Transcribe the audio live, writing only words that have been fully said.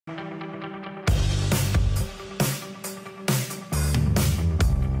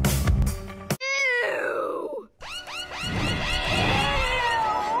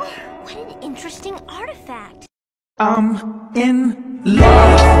I'm in love.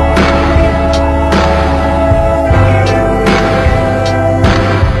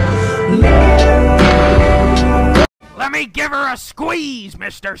 Let me give her a squeeze,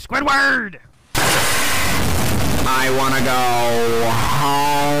 Mr. Squidward! I wanna go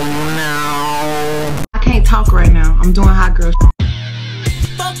home now. I can't talk right now. I'm doing hot girl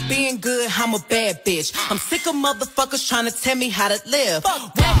Fuck being good, I'm a bad bitch. I'm sick of motherfuckers trying to tell me how to live.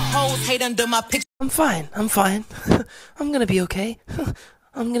 Rap hoes hate under my picture. I'm fine. I'm gonna be okay.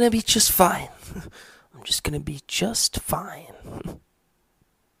 I'm gonna be just fine. I'm just gonna be just fine.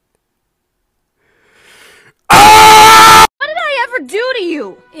 What did I ever do to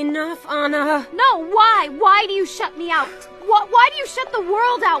you? Enough, Anna. No, why? Why do you shut me out? Why do you shut the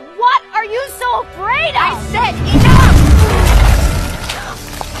world out? What are you so afraid of? I said enough!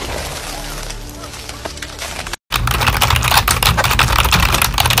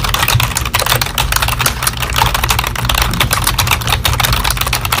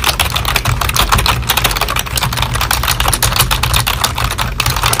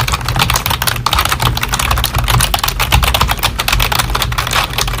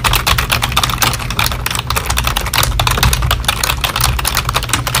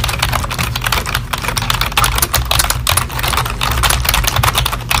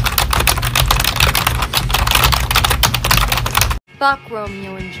 Fuck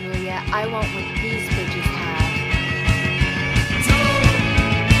Romeo and Juliet. I want what these bitches have.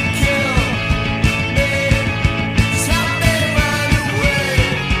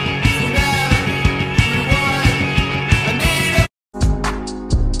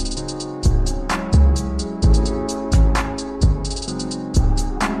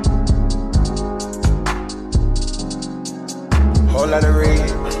 Whole lot of red.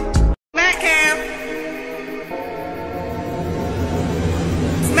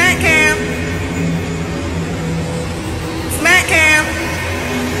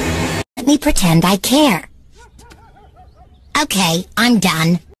 Let me pretend I care. Okay, I'm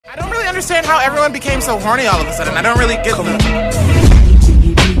done. I don't really understand how everyone became so horny all of a sudden. I don't really get the...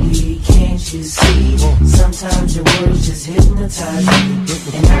 Can't you see? Sometimes your words just hypnotize me.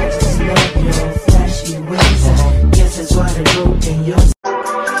 And I just love your flashy ways. Guess that's why they broke in your...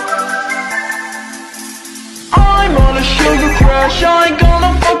 I'm on a sugar crash. I ain't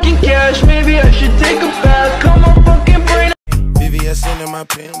gonna fucking cash. Maybe I should take a bath. Come on, fucking brain. VVS in my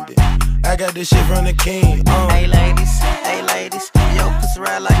pendant. I got this shit from the king. Hey ladies, yo, pussy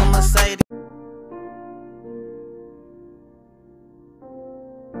ride like a Mercedes.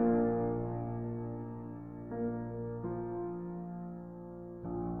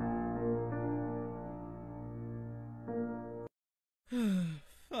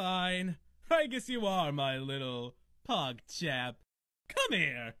 Fine. I guess you are my little pug chap. Come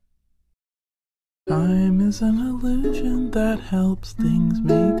here. Time is an illusion that helps things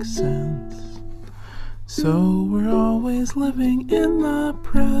make sense. So we're always living in the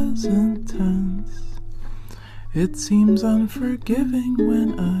present tense. It seems unforgiving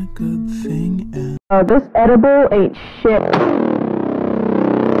when a good thing ends. This edible ain't shit.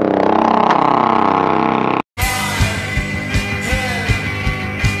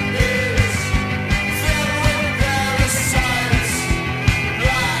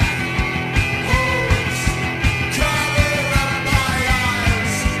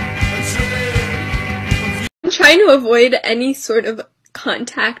 Trying to avoid any sort of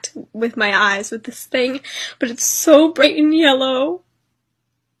contact with my eyes with this thing, but it's so bright and yellow.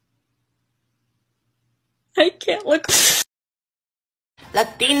 I can't look.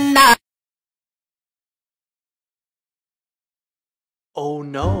 Latina. Oh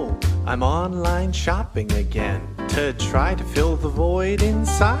no, I'm online shopping again to try to fill the void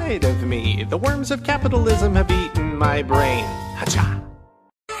inside of me. The worms of capitalism have eaten my brain. Hacha.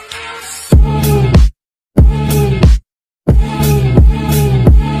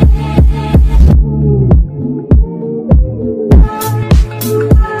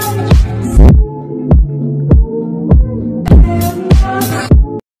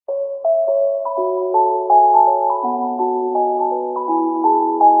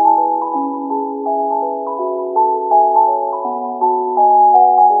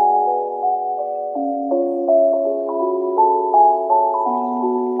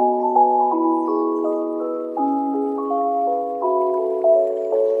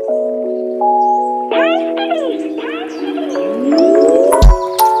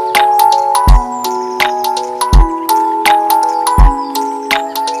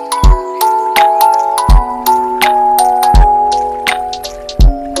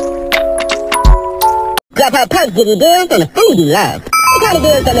 Drop her purse, get you girls, and the food you love. What kind of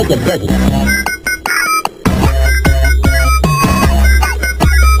girls that make you boogie?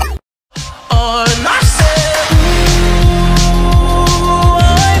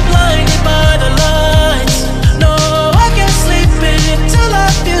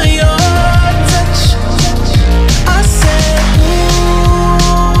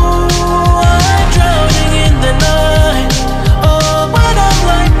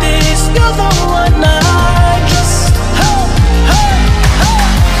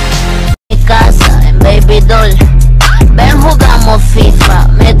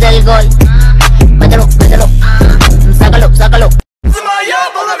 mete el gol. Mételo, mételo, sácalo, sácalo. Моя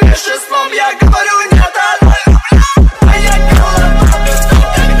была веществом, я говорю, не отдалой. А я говорю,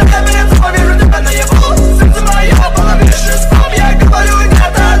 когда перед тобой вижу тебя наяву. Сердце моя была веществом, я говорю, не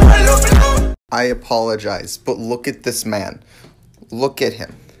отдалой, люблю. I apologize, but look at this man. Look at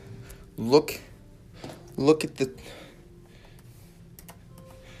him. Look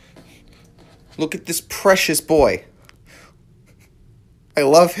at this precious boy. I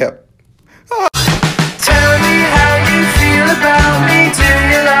love him. Tell me how you feel about me. Do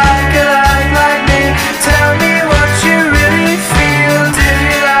you like a life like me? Tell me what you really feel. Do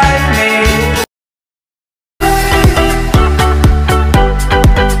you like me?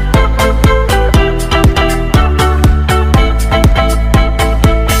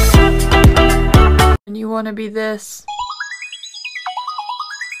 And you want to be this,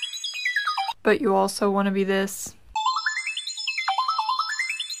 but you also want to be this.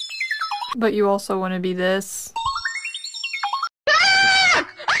 But you also want to be this.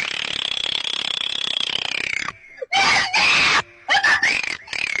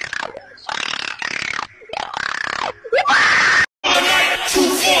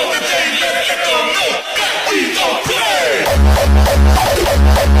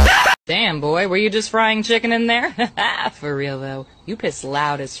 Damn, boy, were you just frying chicken in there? For real, though. You piss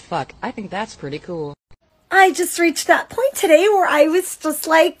loud as fuck. I think that's pretty cool. I just reached that point today where I was just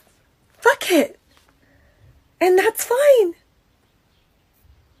like, fuck it. And that's fine.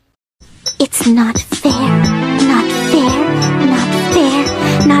 It's not fair, not fair, not fair,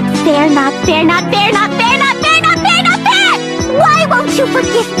 not fair, not fair, not fair, not fair, not fair, not fair, not fair! Why won't you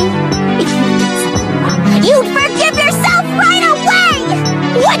forgive me? If you did something wrong, you'd forgive yourself right away!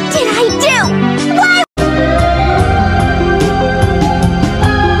 What did I do? Why?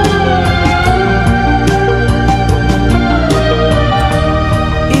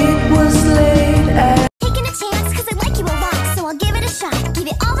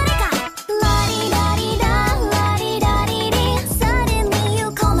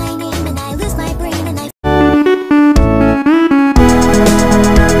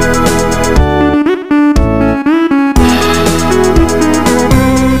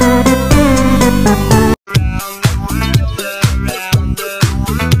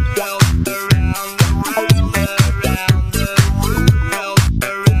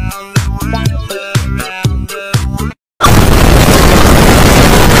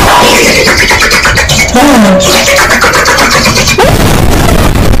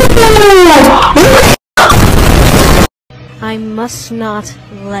 I must not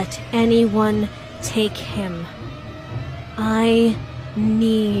let anyone take him. I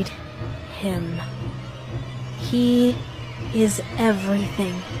need him. He is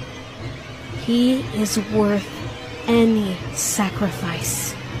everything. He is worth any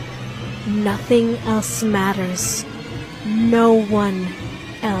sacrifice. Nothing else matters. No one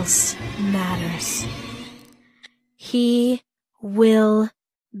else matters. He will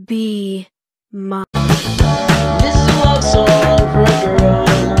be mine. This is a love song for a girl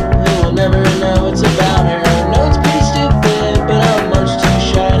who will never know it's about her. No, it's pretty stupid, but I'm much too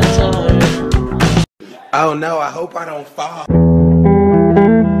shy to tell her. Oh no, I hope I don't fall.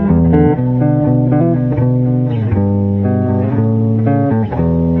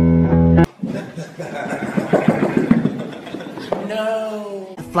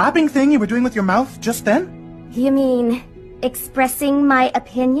 No. The flapping thing you were doing with your mouth just then? You mean expressing my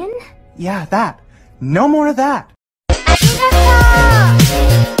opinion? Yeah, that. No more of that.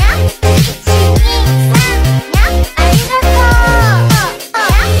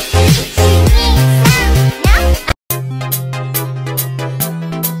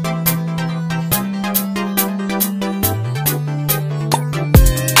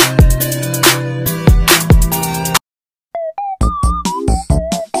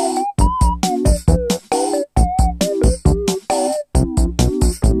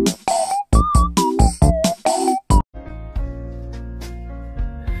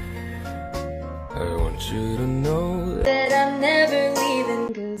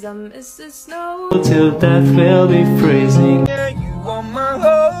 I miss the snow. Till death will be freezing. Yeah, you are my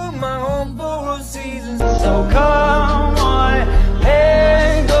home for a season. So come on,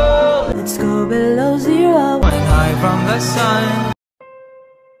 let's go. Let's go below zero. Flying high from the sun.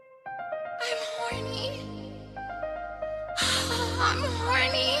 I'm horny. I'm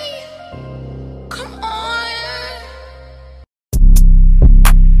horny. Come on.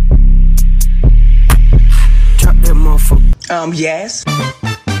 Drop that motherfucker. Yes.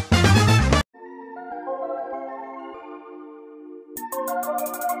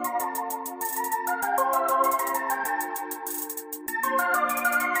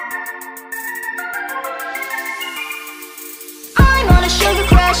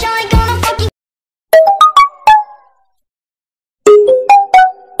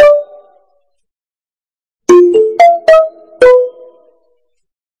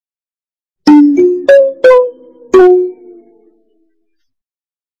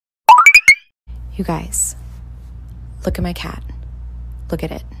 You guys, look at my cat. Look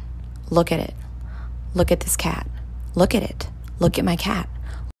at it. Look at it. Look at this cat. Look at it. Look at my cat.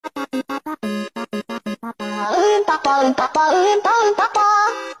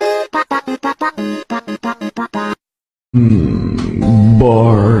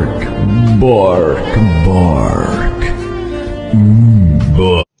 Bark, bark, bark.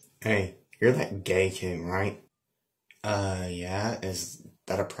 Bark. Hey, you're that gay kid, right? Yeah, is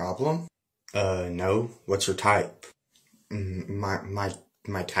that a problem? No. What's your type?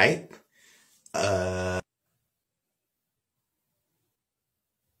 My type?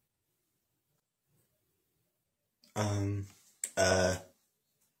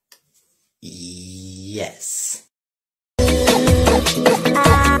 Yes.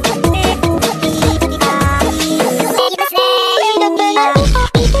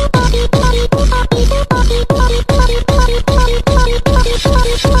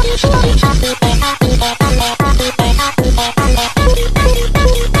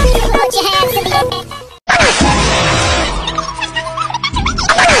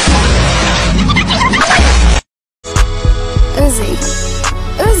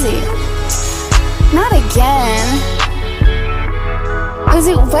 Uzi, not again.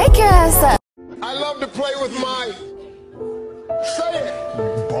 Uzi, wake your ass up. I love to play with my... Say it.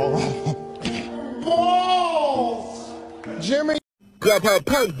 Balls. Jimmy. Grab how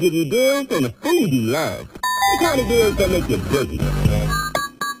punch give you girls and the food you love. The kind of girls that make you boogie.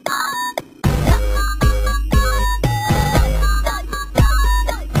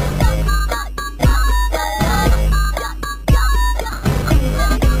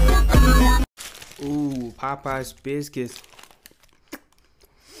 Ooh, Popeye's biscuits.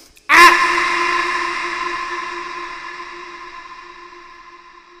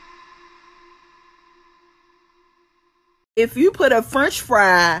 If you put a French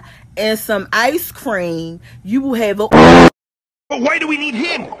fry and some ice cream, you will have a... But why do we need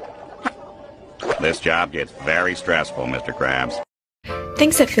him? This job gets very stressful, Mr. Krabs.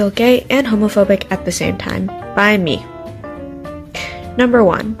 Things that feel gay and homophobic at the same time. By me. Number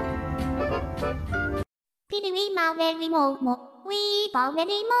 1.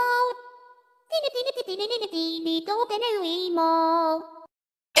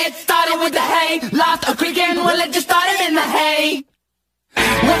 It started with the hay, lost a creaking, well it just started in the hay.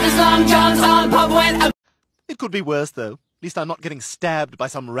 With his long johns on, pub went a... It could be worse, though. At least I'm not getting stabbed by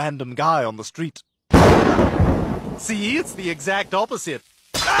some random guy on the street. See, it's the exact opposite.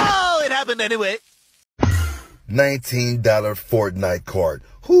 Oh, it happened anyway. $19 Fortnite card.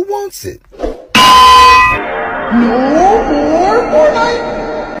 Who wants it? No more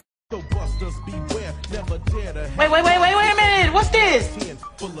Fortnite? Wait a minute. What's this?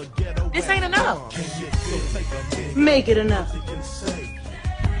 This ain't enough. Make it enough.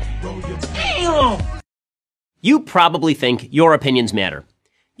 Damn. You probably think your opinions matter.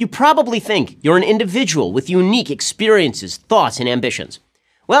 You probably think you're an individual with unique experiences, thoughts, and ambitions.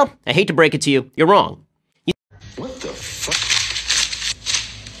 Well, I hate to break it to you, you're wrong. What the fuck?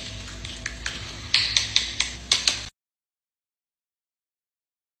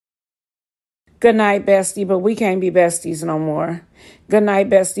 Good night, bestie, but we can't be besties no more. Good night,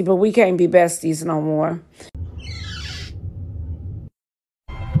 bestie, but we can't be besties no more.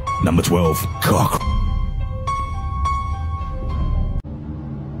 Number 12, cock.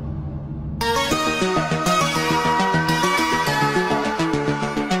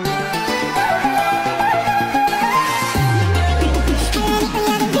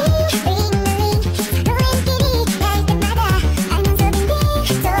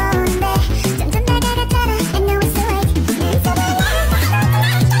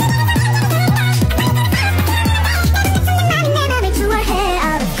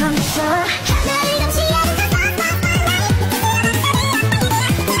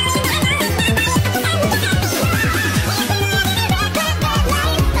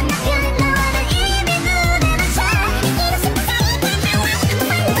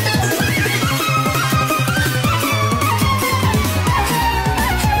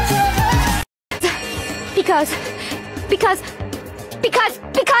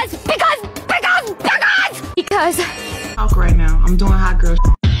 Because. Talk right now. I'm doing hot girl.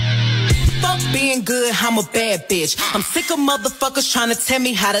 Fuck being good, I'm a bad bitch. I'm sick of motherfuckers trying to tell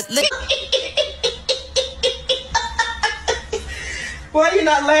me how to live. Why are you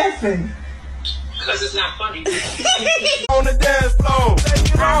not laughing? Because it's not funny. On the dance floor.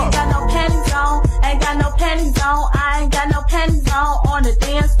 I ain't got no panties on. Ain't got no panties on. I ain't got no panties on the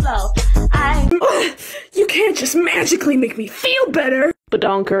dance floor. You can't just magically make me feel better. But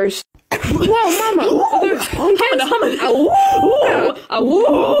don't curse. Whoa, mama!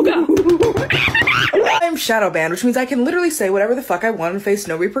 I'm shadow banned, which means I can literally say whatever the fuck I want and face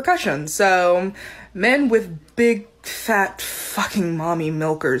no repercussions. So, men with big, fat, fucking mommy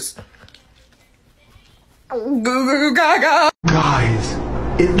milkers. Goo goo gaga! Guys,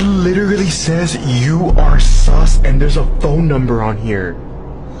 it literally says you are sus and there's a phone number on here.